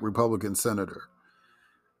lone black Republican senator,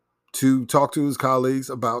 to talk to his colleagues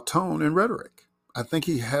about tone and rhetoric. I think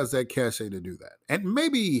he has that cachet to do that. And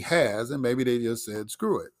maybe he has, and maybe they just said,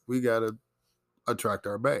 screw it. We got to attract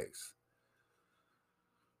our base.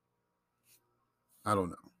 I don't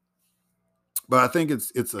know. But I think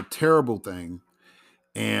it's a terrible thing.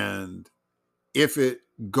 And if it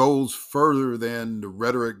goes further than the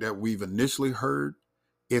rhetoric that we've initially heard,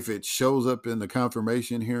 if it shows up in the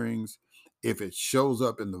confirmation hearings, if it shows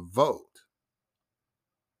up in the vote,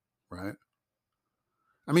 right?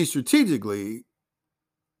 I mean, strategically,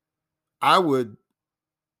 I would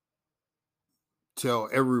tell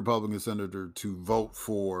every Republican senator to vote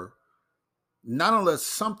for, not unless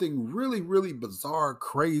something really, really bizarre,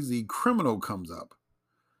 crazy, criminal comes up,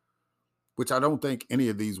 which I don't think any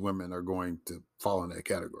of these women are going to fall in that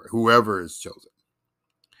category, whoever is chosen.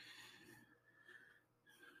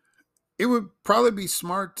 It would probably be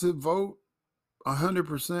smart to vote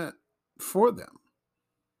 100% for them.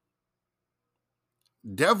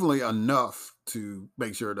 Definitely enough to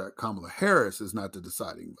make sure that Kamala Harris is not the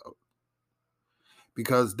deciding vote,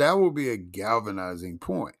 because that will be a galvanizing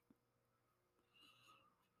point.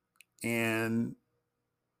 And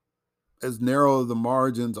as narrow as the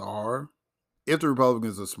margins are, if the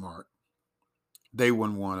Republicans are smart, they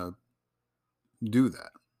wouldn't want to do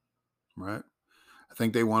that, right? I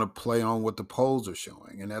think they want to play on what the polls are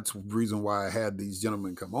showing. And that's the reason why I had these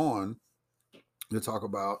gentlemen come on to talk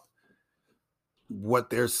about what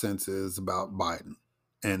their sense is about Biden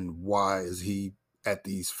and why is he at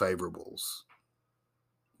these favorables,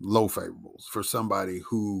 low favorables for somebody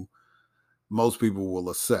who most people will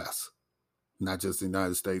assess, not just the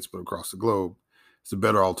United States, but across the globe. It's a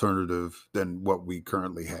better alternative than what we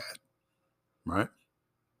currently had, right?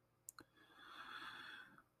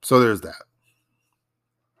 So there's that.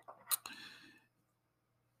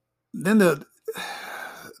 Then the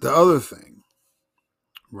other thing,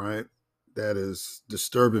 right, that is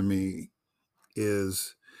disturbing me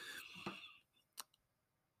is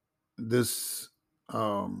this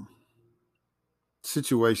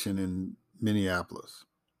situation in Minneapolis,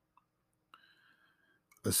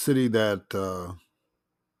 a city that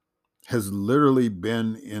has literally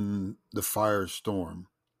been in the firestorm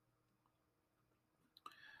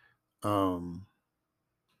for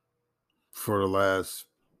the last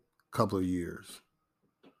couple of years,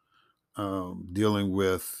 dealing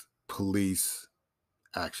with police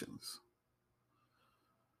actions.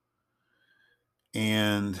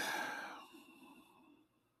 And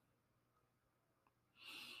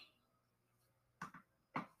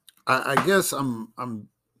I guess I'm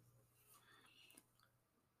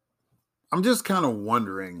just kind of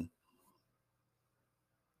wondering,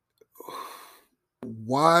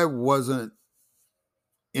 why wasn't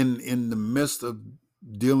in the midst of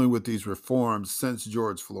dealing with these reforms since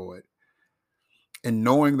George Floyd, and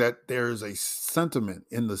knowing that there is a sentiment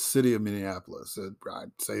in the city of Minneapolis,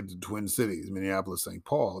 I'd say the Twin Cities, Minneapolis, St.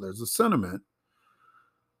 Paul, there's a sentiment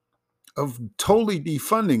of totally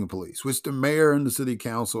defunding police, which the mayor and the city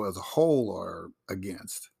council as a whole are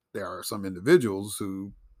against. There are some individuals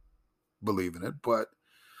who believe in it, but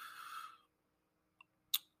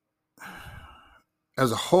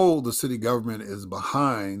as a whole, the city government is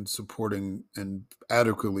behind supporting and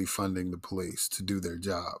adequately funding the police to do their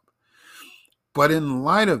job. But in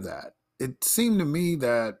light of that, it seemed to me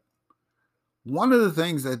that one of the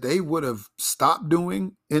things that they would have stopped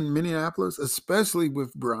doing in Minneapolis, especially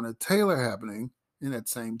with Breonna Taylor happening in that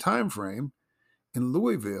same time frame in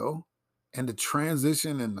Louisville, and the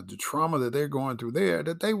transition and the trauma that they're going through there,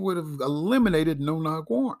 that they would have eliminated no-knock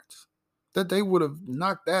warrants, that they would have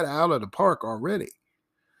knocked that out of the park already.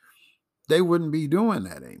 They wouldn't be doing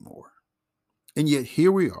that anymore. And yet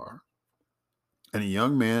here we are, and a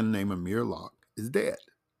young man named Amir Locke is dead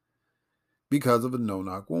because of a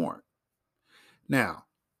no-knock warrant. Now,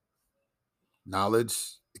 knowledge,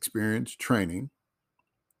 experience, training,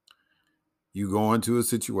 you go into a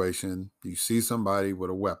situation, you see somebody with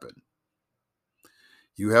a weapon.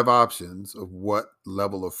 You have options of what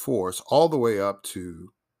level of force, all the way up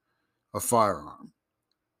to a firearm,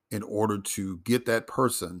 in order to get that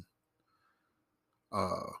person,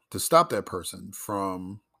 to stop that person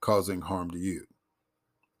from causing harm to you.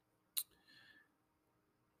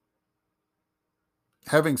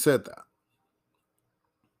 Having said that,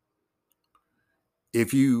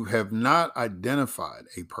 if you have not identified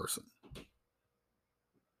a person,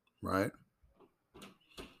 right,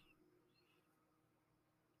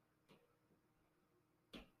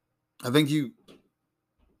 I think you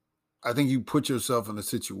put yourself in a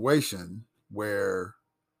situation where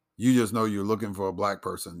you just know you're looking for a black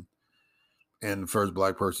person, and the first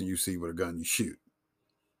black person you see with a gun, you shoot.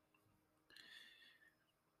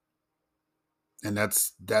 And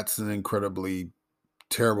that's an incredibly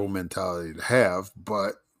terrible mentality to have,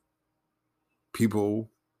 but people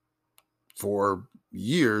for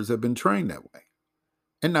years have been trained that way.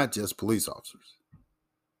 And not just police officers,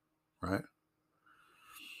 right?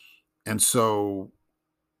 And so,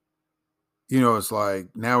 it's like,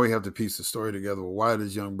 now we have to piece the story together. Well, why does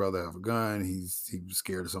this young brother have a gun? He was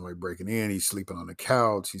scared of somebody breaking in. He's sleeping on the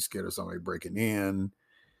couch. He's scared of somebody breaking in.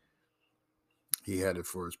 He had it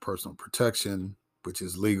for his personal protection, which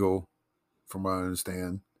is legal, from what I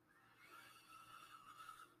understand,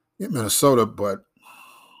 in Minnesota. But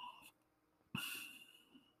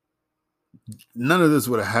none of this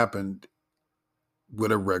would have happened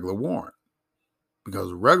with a regular warrant.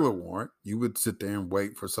 Because a regular warrant, you would sit there and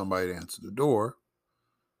wait for somebody to answer the door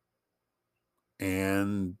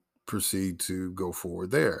and proceed to go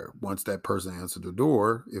forward there. Once that person answered the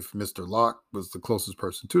door, if Mr. Locke was the closest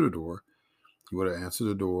person to the door, he would have answered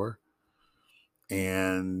the door,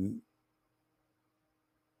 and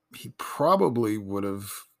he probably would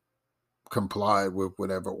have complied with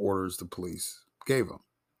whatever orders the police gave him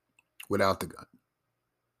without the gun,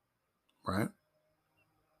 right?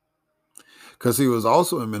 Because he was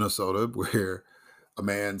also in Minnesota, where a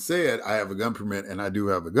man said, I have a gun permit and I do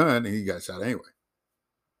have a gun, and he got shot anyway.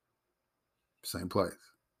 Same place.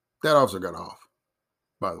 That officer got off,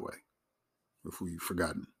 by the way, if we've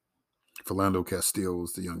forgotten. Philando Castile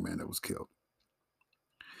was the young man that was killed.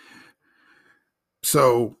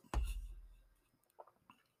 So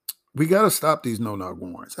we got to stop these no-knock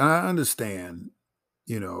warrants. And I understand,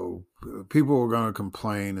 people are going to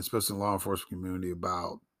complain, especially in the law enforcement community,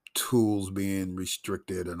 about tools being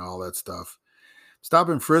restricted and all that stuff. Stop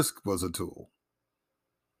and frisk was a tool.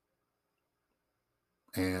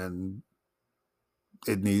 And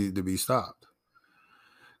it needed to be stopped.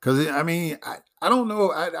 Because, I don't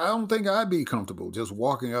know. I don't think I'd be comfortable just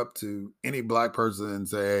walking up to any black person and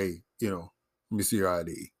say, hey, let me see your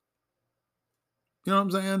ID. You know what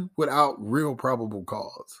I'm saying? Without real probable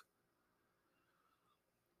cause.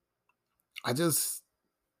 I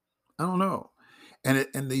don't know. And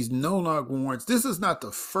these no-knock warrants, this is not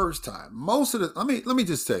the first time. Most of the, let me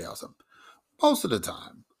just tell y'all something. Most of the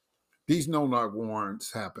time, these no-knock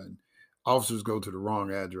warrants happen. Officers go to the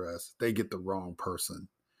wrong address. They get the wrong person.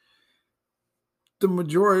 The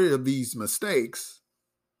majority of these mistakes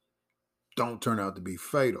don't turn out to be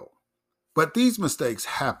fatal. But these mistakes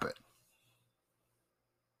happen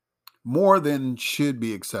more than should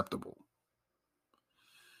be acceptable.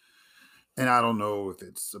 And I don't know if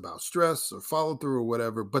it's about stress or follow through or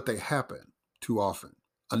whatever, but they happen too often.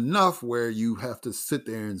 Enough where you have to sit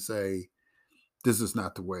there and say, this is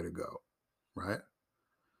not the way to go, right?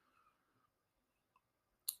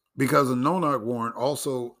 Because a no-knock warrant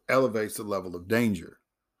also elevates the level of danger.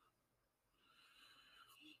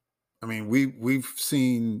 We've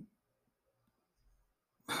seen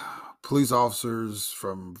police officers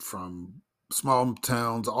from small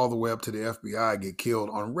towns all the way up to the FBI get killed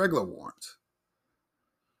on regular warrants.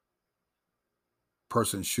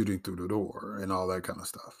 Person shooting through the door and all that kind of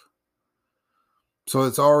stuff. So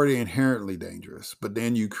it's already inherently dangerous, but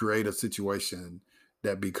then you create a situation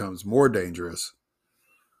that becomes more dangerous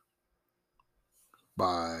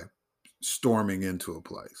by storming into a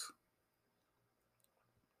place.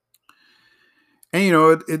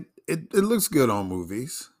 And it looks good on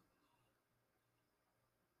movies.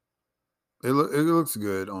 It looks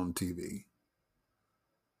good on TV,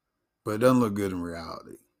 but it doesn't look good in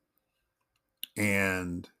reality.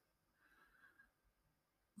 And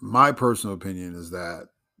my personal opinion is that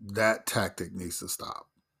tactic needs to stop.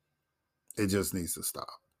 It just needs to stop.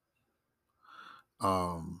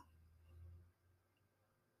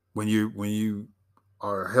 When you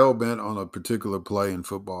are hell bent on a particular play in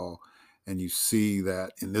football, and you see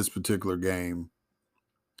that in this particular game,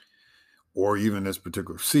 or even this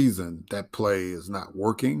particular season, that play is not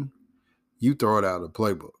working, you throw it out of the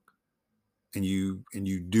playbook, and you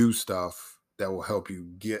do stuff that will help you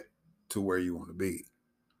get to where you want to be.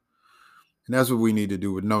 And that's what we need to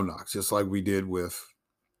do with no knocks, just like we did with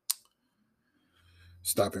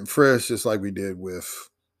stop and frisk, just like we did with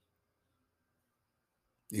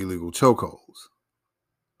illegal chokeholds.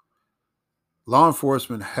 Law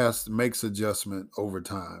enforcement makes adjustment over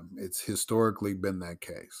time. It's historically been that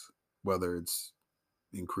case, whether it's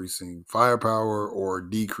increasing firepower or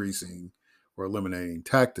decreasing or eliminating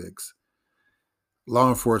tactics. Law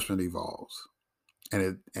enforcement evolves,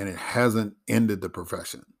 and it hasn't ended the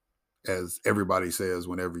profession, as everybody says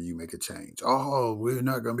whenever you make a change. Oh, we're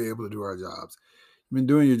not going to be able to do our jobs. You've been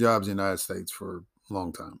doing your jobs in the United States for a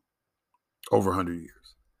long time, over 100 years.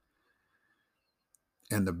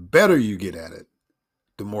 And the better you get at it,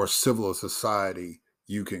 the more civil a society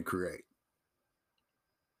you can create.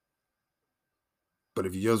 But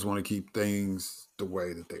if you just want to keep things the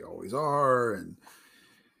way that they always are and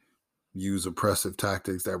use oppressive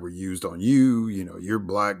tactics that were used on you, you're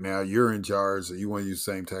black now, you're in charge, so you want to use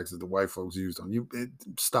the same tactics the white folks used on you,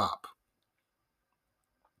 stop.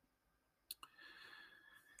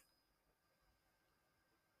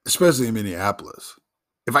 Especially in Minneapolis.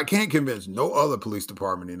 If I can't convince no other police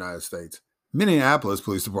department in the United States, Minneapolis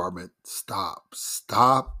Police Department, stop.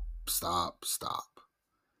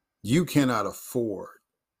 You cannot afford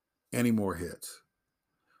any more hits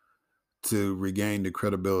to regain the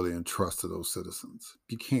credibility and trust of those citizens.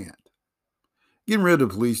 You can't. Getting rid of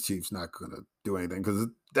the police chief's not going to do anything, because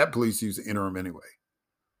that police chief's interim anyway.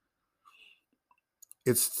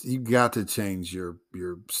 You got to change your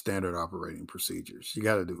standard operating procedures. You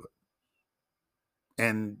got to do it.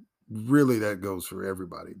 And really that goes for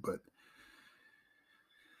everybody, but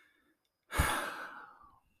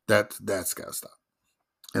that's got to stop.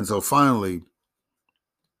 And so finally,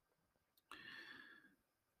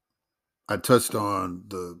 I touched on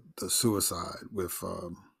the suicide with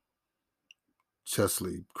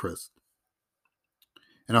Chesley Christ.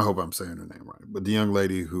 and I hope I'm saying her name right, but the young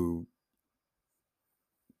lady who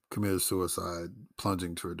committed suicide,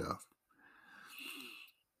 plunging to her death.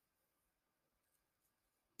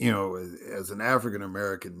 You know, as an African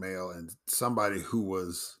American male and somebody who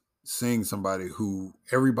was seeing somebody who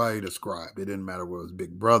everybody described, it didn't matter whether it was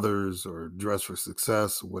Big Brothers or Dress for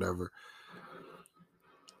Success or whatever,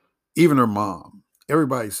 even her mom,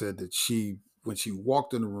 everybody said that when she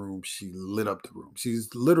walked in the room, she lit up the room.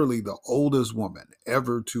 She's literally the oldest woman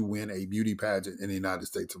ever to win a beauty pageant in the United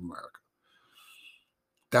States of America.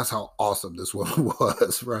 That's how awesome this woman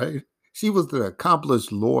was, right? She was an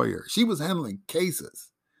accomplished lawyer. She was handling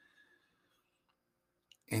cases.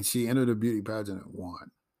 And she entered a beauty pageant and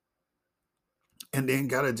won. And then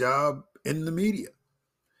got a job in the media.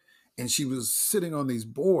 And she was sitting on these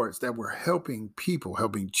boards that were helping people,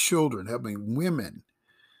 helping children, helping women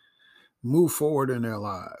move forward in their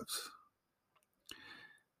lives.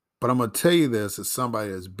 But I'm going to tell you this as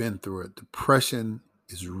somebody that's been through it, depression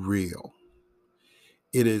is real.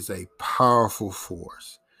 It is a powerful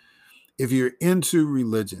force. If you're into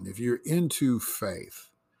religion, if you're into faith,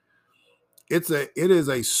 it is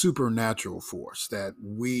a supernatural force that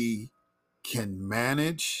we can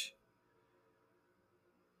manage,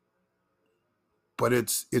 but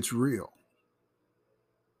it's real,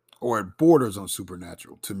 or it borders on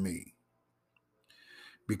supernatural to me,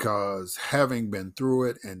 because having been through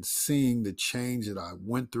it and seeing the change that I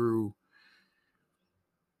went through,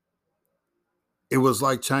 it was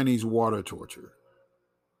like Chinese water torture,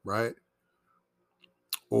 right?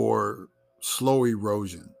 Or slow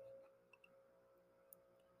erosion.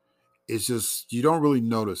 It's just, you don't really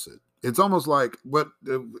notice it. It's almost like what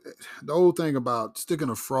the old thing about sticking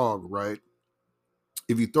a frog, right?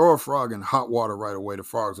 If you throw a frog in hot water right away, the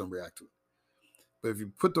frog's gonna react to it. But if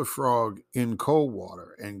you put the frog in cold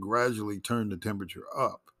water and gradually turn the temperature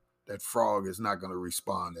up, that frog is not going to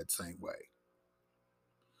respond that same way.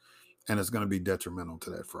 And it's going to be detrimental to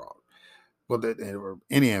that frog. Well, or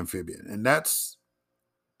any amphibian. And that's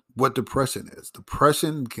what depression is.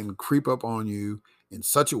 Depression can creep up on you in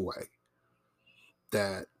such a way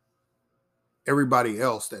that everybody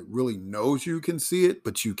else that really knows you can see it,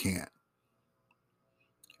 but you can't.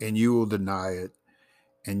 And you will deny it,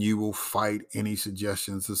 and you will fight any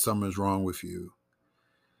suggestions that something's wrong with you.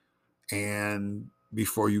 And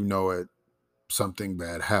before you know it, something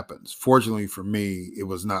bad happens. Fortunately for me, it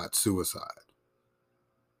was not suicide.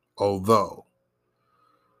 Although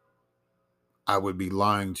I would be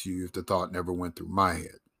lying to you if the thought never went through my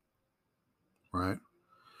head. Right?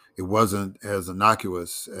 It wasn't as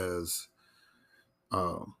innocuous as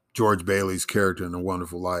George Bailey's character in A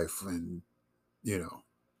Wonderful Life, and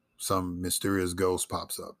some mysterious ghost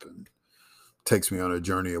pops up and takes me on a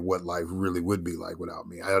journey of what life really would be like without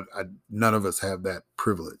me. None of us have that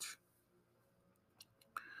privilege.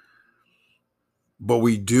 But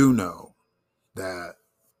we do know that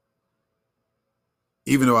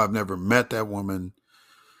even though I've never met that woman,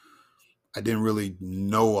 I didn't really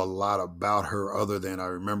know a lot about her other than I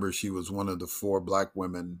remember she was one of the 4 Black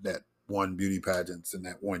women that won beauty pageants in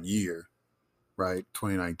that one year, right?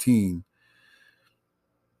 2019.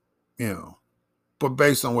 But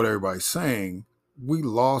based on what everybody's saying, we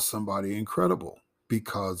lost somebody incredible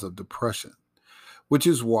because of depression, which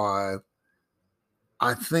is why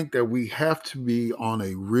I think that we have to be on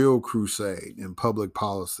a real crusade in public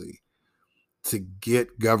policy to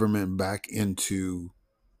get government back into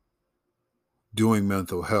doing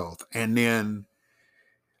mental health. And then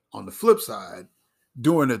on the flip side,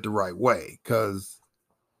 doing it the right way. Because,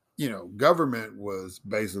 government was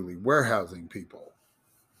basically warehousing people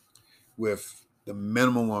with the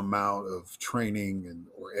minimum amount of training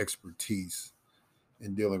or expertise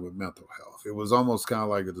in dealing with mental health. It was almost kind of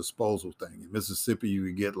like a disposal thing. In Mississippi, you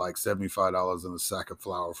would get like $75 in a sack of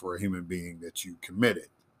flour for a human being that you committed,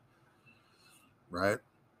 right?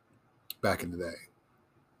 Back in the day.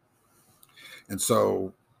 And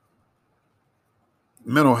so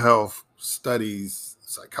mental health studies,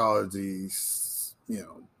 psychology,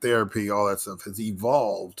 therapy, all that stuff has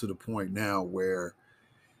evolved to the point now where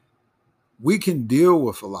we can deal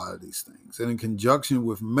with a lot of these things. And in conjunction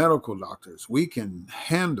with medical doctors, we can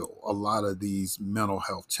handle a lot of these mental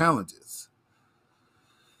health challenges.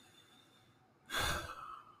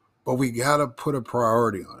 But we got to put a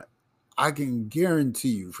priority on it. I can guarantee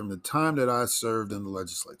you from the time that I served in the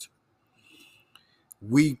legislature,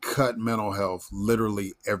 we cut mental health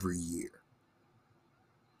literally every year.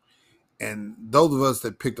 And those of us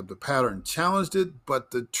that picked up the pattern challenged it,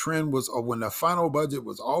 but the trend was, when the final budget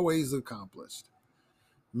was always accomplished,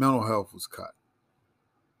 mental health was cut.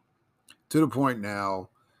 To the point now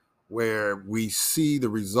where we see the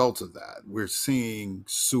results of that. We're seeing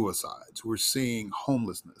suicides, we're seeing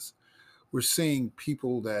homelessness, we're seeing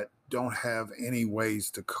people that don't have any ways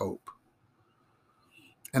to cope.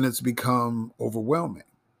 And it's become overwhelming.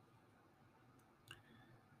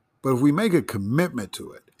 But if we make a commitment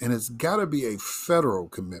to it, and it's got to be a federal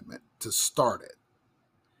commitment to start it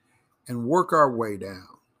and work our way down,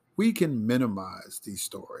 we can minimize these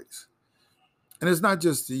stories. And it's not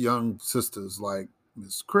just the young sisters like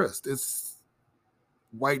Miss Christ, it's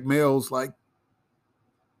white males like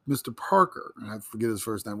Mr. Parker, and I forget his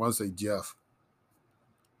first name, I want to say Jeff,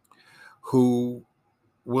 who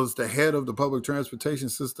was the head of the public transportation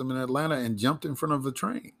system in Atlanta and jumped in front of a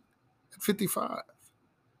train at 55.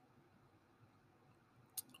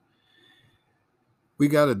 We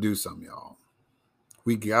got to do something, y'all.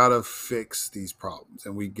 We got to fix these problems,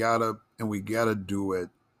 and we got to do it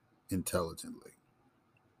intelligently.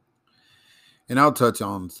 And I'll touch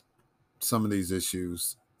on some of these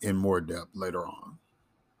issues in more depth later on.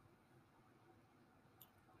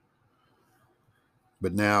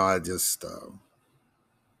 But now I just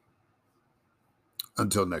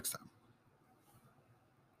until next time.